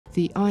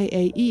The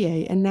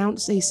IAEA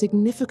announced a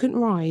significant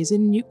rise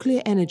in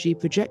nuclear energy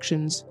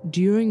projections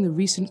during the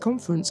recent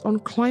conference on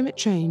climate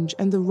change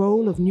and the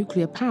role of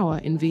nuclear power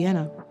in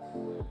Vienna.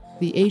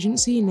 The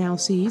agency now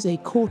sees a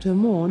quarter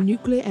more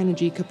nuclear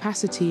energy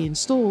capacity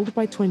installed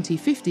by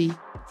 2050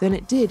 than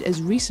it did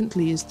as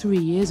recently as 3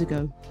 years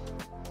ago.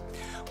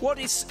 What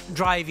is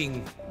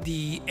driving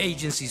the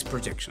agency's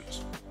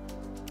projections?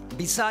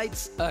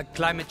 Besides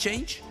climate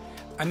change,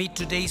 amid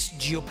today's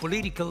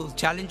geopolitical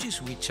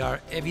challenges, which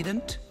are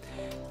evident,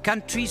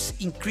 countries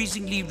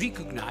increasingly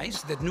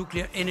recognize that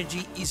nuclear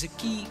energy is a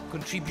key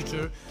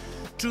contributor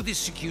to the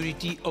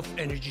security of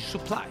energy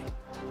supply.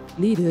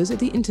 Leaders at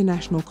the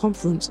international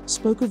conference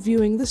spoke of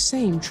viewing the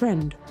same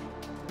trend.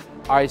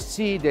 I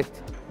see that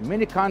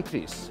many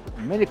countries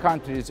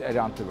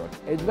around the world,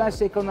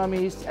 advanced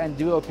economies and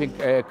developing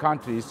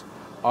countries,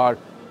 are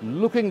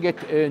looking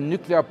at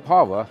nuclear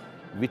power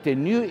with a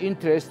new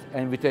interest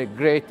and with a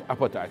great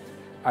appetite.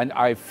 And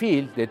I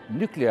feel that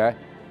nuclear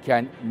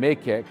can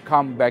make a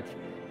comeback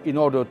in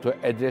order to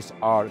address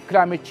our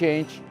climate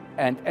change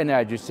and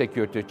energy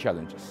security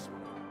challenges.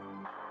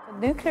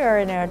 Nuclear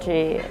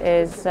energy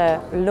is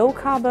low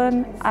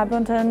carbon,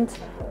 abundant,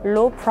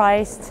 low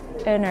priced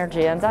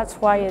energy, and that's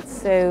why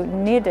it's so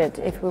needed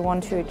if we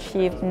want to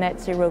achieve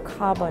net zero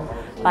carbon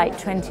by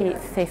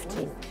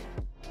 2050.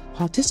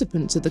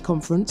 Participants at the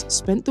conference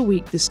spent the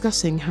week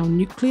discussing how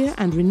nuclear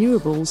and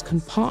renewables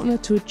can partner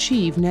to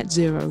achieve net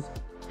zero,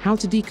 how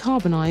to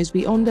decarbonize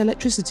beyond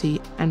electricity,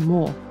 and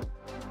more.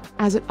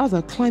 As at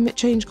other climate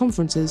change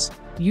conferences,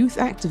 youth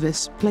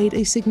activists played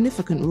a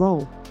significant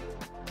role.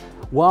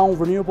 While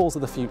renewables are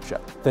the future,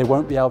 they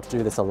won't be able to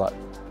do this alone.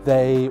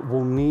 They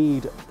will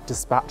need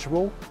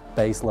dispatchable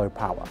baseload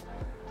power.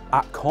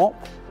 At COP,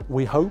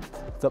 we hope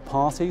that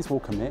parties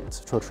will commit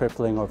to a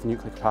tripling of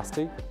nuclear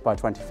capacity by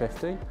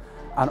 2050,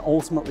 and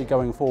ultimately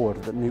going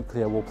forward that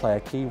nuclear will play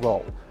a key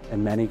role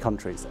in many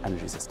countries'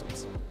 energy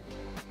systems.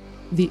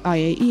 The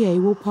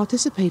IAEA will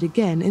participate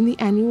again in the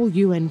annual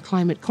UN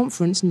Climate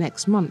Conference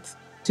next month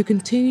to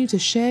continue to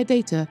share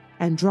data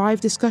and drive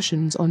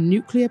discussions on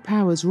nuclear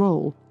power's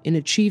role in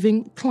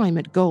achieving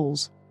climate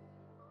goals.